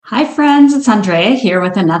Hi friends, it's Andrea here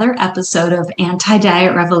with another episode of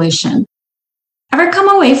Anti-Diet Revolution. Ever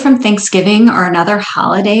come away from Thanksgiving or another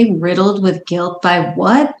holiday riddled with guilt by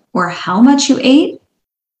what or how much you ate?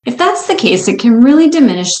 If that's the case, it can really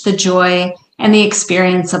diminish the joy and the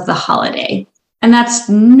experience of the holiday. And that's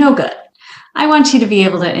no good. I want you to be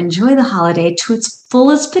able to enjoy the holiday to its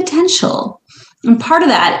fullest potential. And part of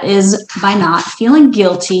that is by not feeling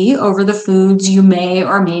guilty over the foods you may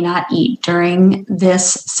or may not eat during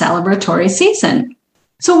this celebratory season.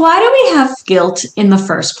 So why do we have guilt in the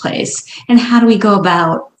first place? And how do we go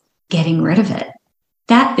about getting rid of it?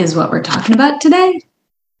 That is what we're talking about today.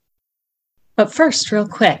 But first, real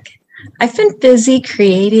quick, I've been busy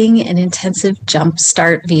creating an intensive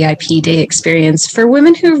Jumpstart VIP Day experience for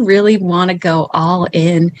women who really want to go all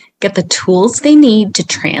in, get the tools they need to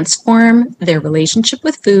transform their relationship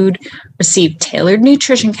with food, receive tailored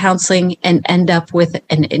nutrition counseling, and end up with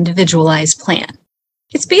an individualized plan.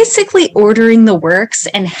 It's basically ordering the works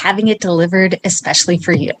and having it delivered especially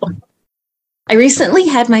for you. I recently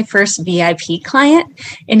had my first VIP client,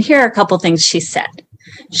 and here are a couple things she said.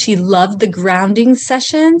 She loved the grounding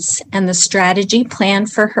sessions and the strategy plan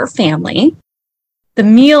for her family. The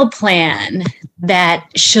meal plan that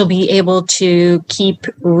she'll be able to keep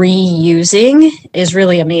reusing is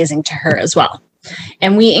really amazing to her as well.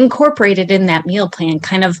 And we incorporated in that meal plan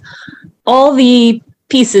kind of all the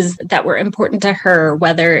pieces that were important to her,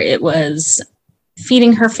 whether it was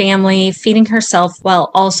feeding her family, feeding herself, while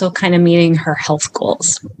also kind of meeting her health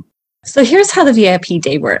goals. So here's how the VIP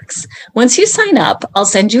day works. Once you sign up, I'll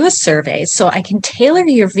send you a survey so I can tailor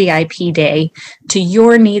your VIP day to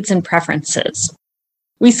your needs and preferences.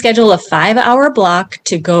 We schedule a 5-hour block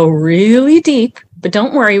to go really deep, but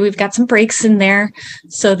don't worry, we've got some breaks in there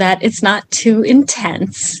so that it's not too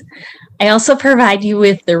intense. I also provide you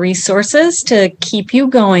with the resources to keep you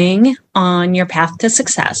going on your path to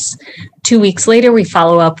success. 2 weeks later, we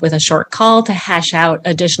follow up with a short call to hash out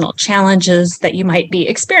additional challenges that you might be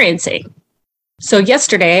experiencing. So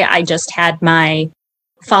yesterday, I just had my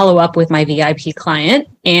follow-up with my VIP client,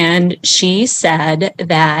 and she said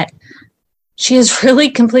that she has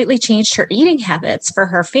really completely changed her eating habits for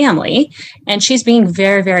her family, and she's being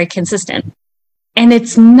very, very consistent. And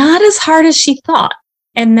it's not as hard as she thought.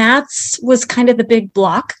 And that was kind of the big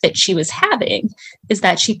block that she was having, is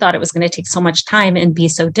that she thought it was going to take so much time and be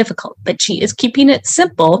so difficult. But she is keeping it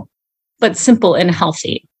simple, but simple and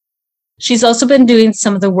healthy. She's also been doing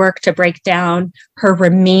some of the work to break down her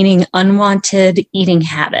remaining unwanted eating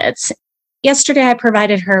habits. Yesterday, I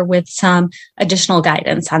provided her with some additional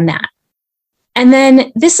guidance on that. And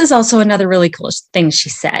then this is also another really cool thing she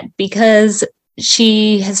said, because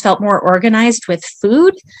she has felt more organized with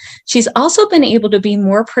food. She's also been able to be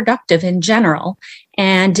more productive in general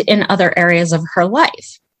and in other areas of her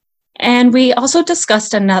life. And we also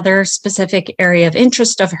discussed another specific area of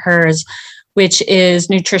interest of hers, which is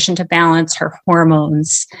nutrition to balance her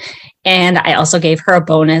hormones. And I also gave her a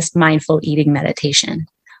bonus mindful eating meditation.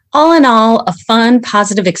 All in all, a fun,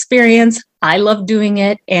 positive experience. I love doing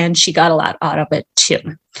it, and she got a lot out of it too.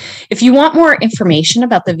 If you want more information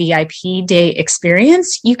about the VIP Day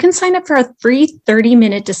experience, you can sign up for a free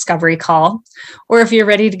 30-minute discovery call, or if you're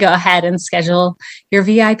ready to go ahead and schedule your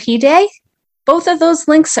VIP Day, both of those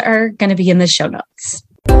links are going to be in the show notes.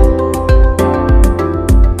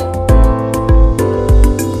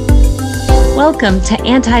 Welcome to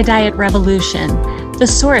Anti-Diet Revolution, the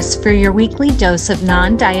source for your weekly dose of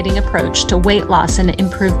non-dieting approach to weight loss and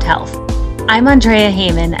improved health. I'm Andrea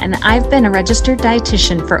Heyman, and I've been a registered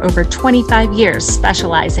dietitian for over 25 years,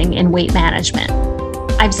 specializing in weight management.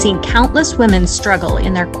 I've seen countless women struggle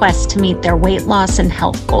in their quest to meet their weight loss and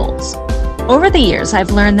health goals. Over the years,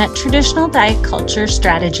 I've learned that traditional diet culture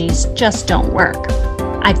strategies just don't work.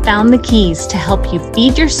 I've found the keys to help you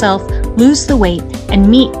feed yourself, lose the weight, and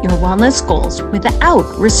meet your wellness goals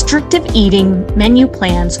without restrictive eating, menu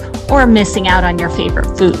plans, or missing out on your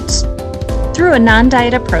favorite foods. Through a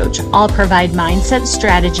non-diet approach, I'll provide mindset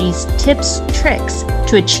strategies, tips, tricks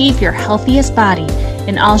to achieve your healthiest body,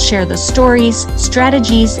 and I'll share the stories,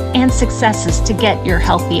 strategies, and successes to get your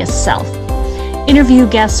healthiest self. Interview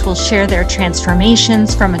guests will share their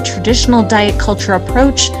transformations from a traditional diet culture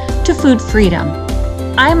approach to food freedom.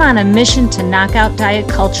 I'm on a mission to knock out diet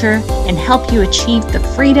culture and help you achieve the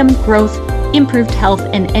freedom, growth, improved health,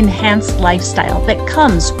 and enhanced lifestyle that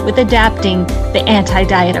comes with adapting the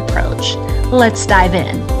anti-diet approach. Let's dive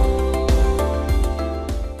in.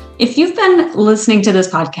 If you've been listening to this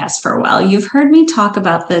podcast for a while, you've heard me talk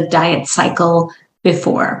about the diet cycle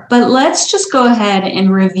before, but let's just go ahead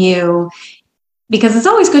and review because it's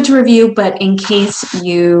always good to review, but in case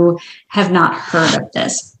you have not heard of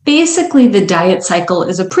this, basically the diet cycle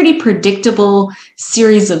is a pretty predictable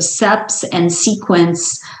series of steps and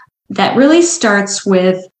sequence that really starts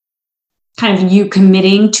with kind of you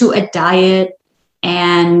committing to a diet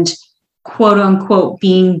and quote unquote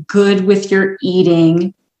being good with your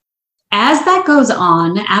eating. As that goes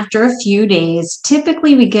on, after a few days,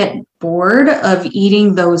 typically we get bored of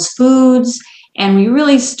eating those foods and we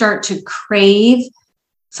really start to crave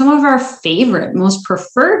some of our favorite, most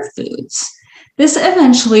preferred foods. This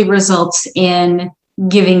eventually results in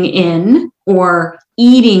giving in or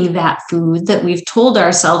eating that food that we've told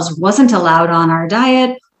ourselves wasn't allowed on our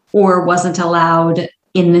diet or wasn't allowed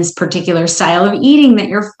in this particular style of eating that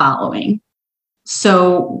you're following.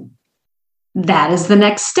 So that is the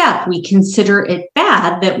next step. We consider it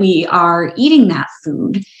bad that we are eating that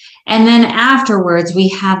food. And then afterwards, we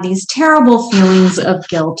have these terrible feelings of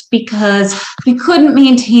guilt because we couldn't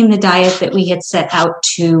maintain the diet that we had set out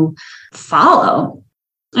to follow.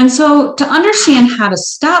 And so to understand how to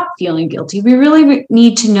stop feeling guilty, we really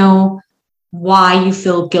need to know why you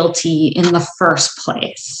feel guilty in the first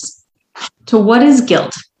place. So what is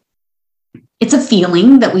guilt? It's a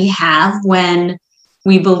feeling that we have when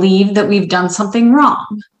we believe that we've done something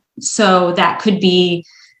wrong. So that could be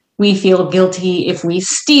we feel guilty if we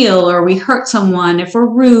steal or we hurt someone, if we're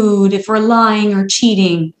rude, if we're lying or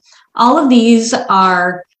cheating. All of these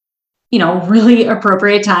are, really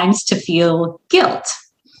appropriate times to feel guilt.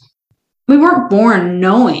 We weren't born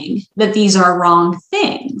knowing that these are wrong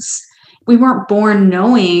things. We weren't born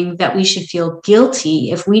knowing that we should feel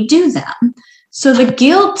guilty if we do them. So the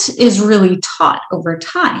guilt is really taught over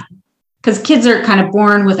time because kids are kind of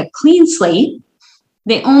born with a clean slate.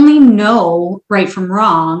 They only know right from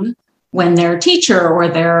wrong when their teacher or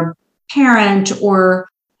their parent or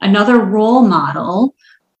another role model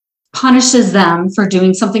punishes them for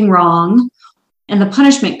doing something wrong. And the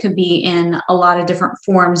punishment could be in a lot of different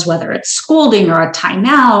forms, whether it's scolding or a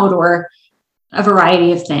timeout or a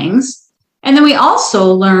variety of things. And then we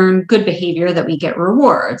also learn good behavior that we get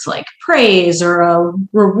rewards like praise or a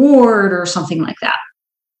reward or something like that.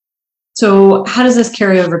 So how does this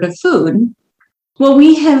carry over to food? Well,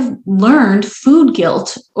 we have learned food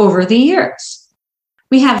guilt over the years.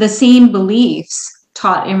 We have the same beliefs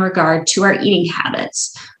taught in regard to our eating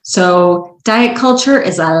habits. So diet culture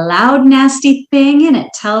is a loud, nasty thing, and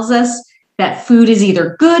it tells us that food is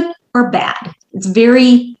either good or bad. It's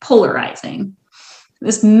very polarizing.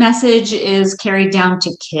 This message is carried down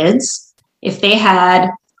to kids. If they had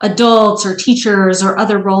adults or teachers or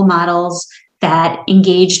other role models that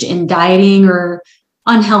engaged in dieting or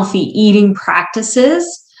unhealthy eating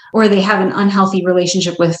practices, or they have an unhealthy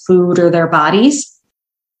relationship with food or their bodies,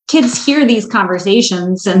 kids hear these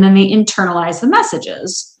conversations and then they internalize the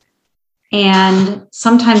messages. And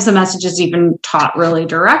sometimes the message is even taught really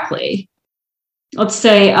directly. Let's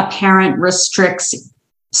say a parent restricts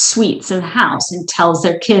sweets in the house and tells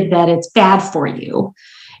their kid that it's bad for you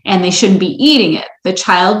and they shouldn't be eating it. The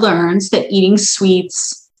child learns that eating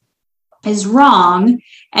sweets is wrong,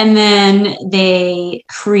 and then they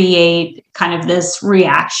create kind of this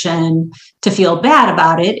reaction to feel bad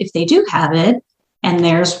about it if they do have it, and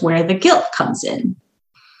there's where the guilt comes in.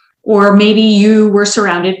 Or maybe you were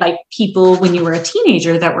surrounded by people when you were a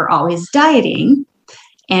teenager that were always dieting,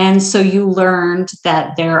 and so you learned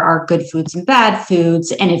that there are good foods and bad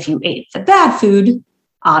foods, and if you ate the bad food,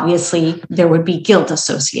 obviously there would be guilt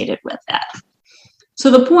associated with that.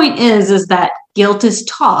 So the point is that guilt is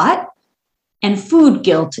taught, and food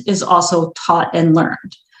guilt is also taught and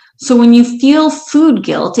learned. So when you feel food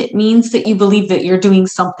guilt, it means that you believe that you're doing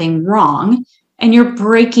something wrong and you're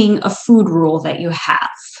breaking a food rule that you have.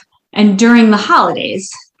 And during the holidays,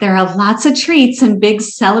 there are lots of treats and big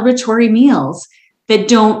celebratory meals that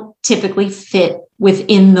don't typically fit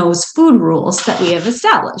within those food rules that we have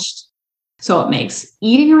established. So it makes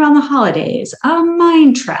eating around the holidays a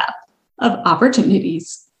mind trap of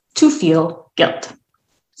opportunities to feel guilt.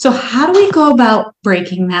 So how do we go about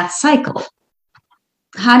breaking that cycle?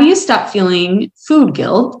 How do you stop feeling food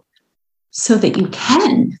guilt so that you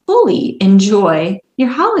can fully enjoy your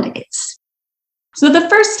holidays? So the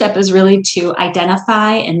first step is really to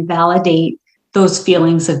identify and validate those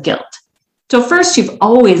feelings of guilt. So first, you've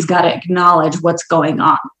always got to acknowledge what's going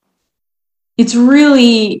on. It's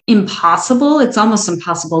really impossible. It's almost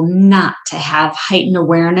impossible not to have heightened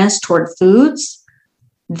awareness toward foods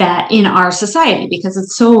that in our society because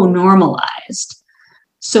it's so normalized.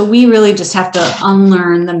 So we really just have to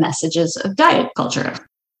unlearn the messages of diet culture.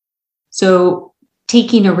 So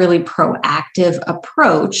taking a really proactive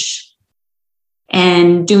approach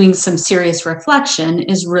And doing some serious reflection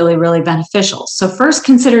is really, really beneficial. So first,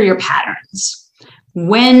 consider your patterns.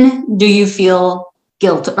 When do you feel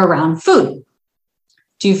guilt around food?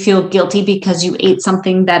 Do you feel guilty because you ate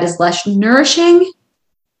something that is less nourishing?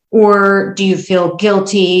 Or do you feel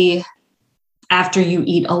guilty after you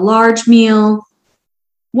eat a large meal?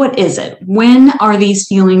 What is it? When are these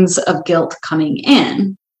feelings of guilt coming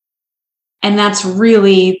in? And that's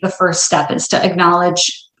really the first step, is to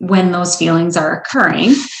acknowledge when those feelings are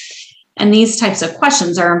occurring. And these types of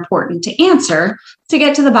questions are important to answer to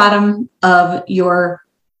get to the bottom of your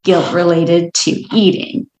guilt related to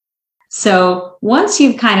eating. So once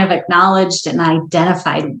you've kind of acknowledged and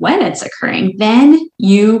identified when it's occurring, then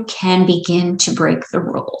you can begin to break the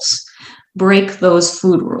rules, break those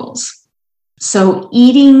food rules. So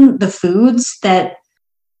eating the foods that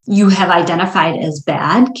you have identified as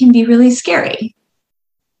bad can be really scary.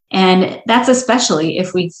 And that's especially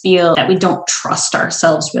if we feel that we don't trust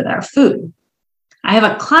ourselves with our food. I have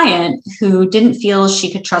a client who didn't feel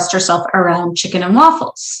she could trust herself around chicken and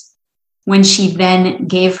waffles. When she then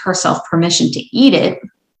gave herself permission to eat it,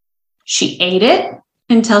 she ate it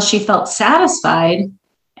until she felt satisfied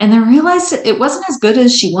and then realized it wasn't as good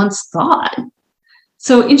as she once thought.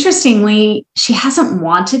 So interestingly, she hasn't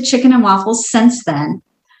wanted chicken and waffles since then,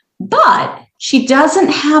 but she doesn't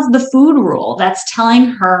have the food rule that's telling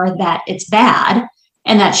her that it's bad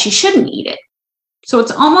and that she shouldn't eat it. So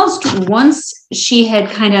it's almost once she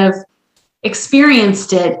had kind of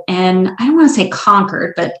experienced it, and I don't want to say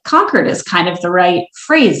conquered, but conquered is kind of the right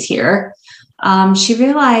phrase here. She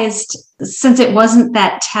realized since it wasn't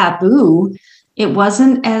that taboo, it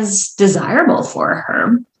wasn't as desirable for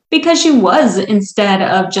her, because she was, instead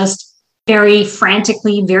of just very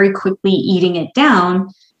frantically, very quickly eating it down,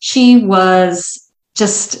 she was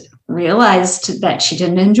just realized that she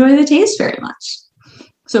didn't enjoy the taste very much.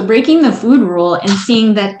 So breaking the food rule and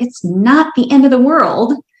seeing that it's not the end of the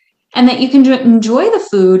world and that you can enjoy the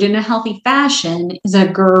food in a healthy fashion is a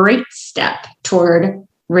great step toward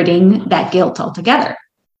ridding that guilt altogether.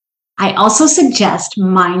 I also suggest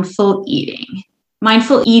mindful eating.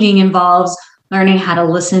 Mindful eating involves learning how to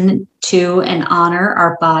listen to and honor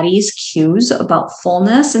our body's cues about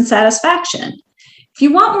fullness and satisfaction. If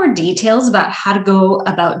you want more details about how to go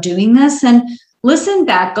about doing this, then listen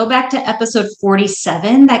back, go back to episode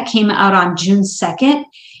 47 that came out on June 2nd,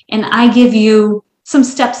 and I give you some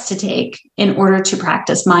steps to take in order to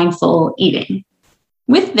practice mindful eating.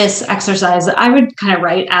 With this exercise, I would kind of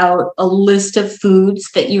write out a list of foods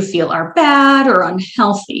that you feel are bad or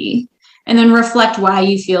unhealthy, and then reflect why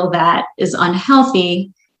you feel that is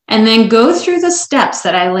unhealthy, and then go through the steps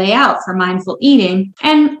that I lay out for mindful eating.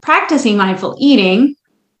 And practicing mindful eating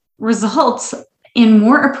results in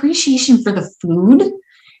more appreciation for the food,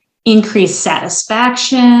 increased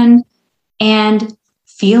satisfaction, and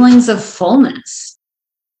feelings of fullness.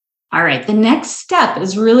 All right, the next step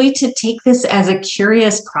is really to take this as a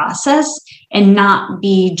curious process and not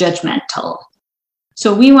be judgmental.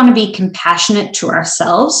 So we want to be compassionate to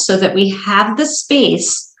ourselves so that we have the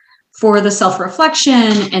space for the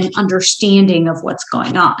self-reflection and understanding of what's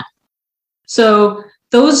going on. So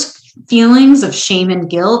those feelings of shame and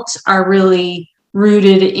guilt are really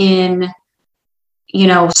rooted in,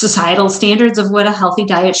 societal standards of what a healthy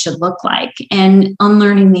diet should look like. And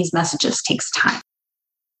unlearning these messages takes time.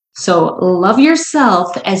 So love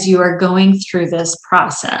yourself as you are going through this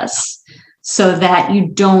process so that you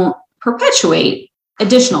don't perpetuate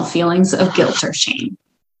additional feelings of guilt or shame.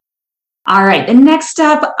 All right, the next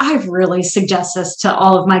step, I really suggest this to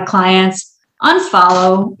all of my clients: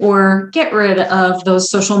 unfollow or get rid of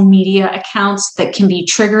those social media accounts that can be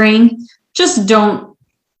triggering. Just don't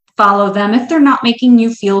follow them if they're not making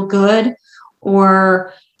you feel good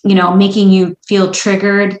or, making you feel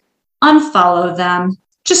triggered. Unfollow them.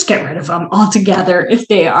 Just get rid of them altogether if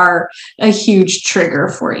they are a huge trigger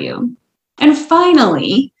for you. And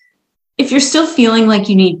finally, if you're still feeling like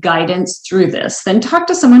you need guidance through this, then talk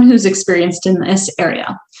to someone who's experienced in this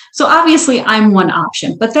area. So obviously I'm one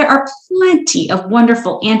option, but there are plenty of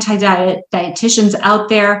wonderful anti-diet dietitians out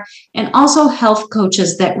there, and also health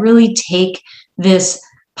coaches that really take this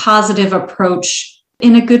positive approach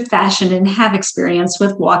in a good fashion and have experience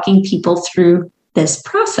with walking people through this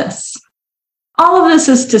process. All of this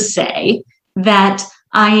is to say that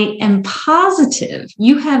I am positive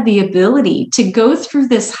you have the ability to go through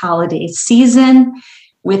this holiday season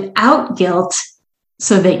without guilt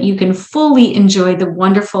so that you can fully enjoy the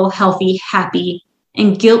wonderful, healthy, happy,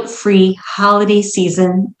 and guilt-free holiday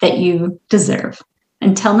season that you deserve.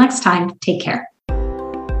 Until next time, take care.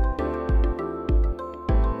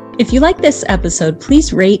 If you like this episode,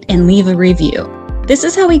 please rate and leave a review. This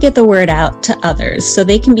is how we get the word out to others so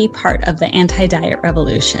they can be part of the anti-diet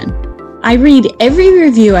revolution. I read every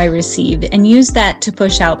review I receive and use that to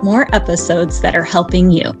push out more episodes that are helping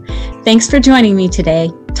you. Thanks for joining me today.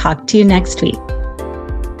 Talk to you next week.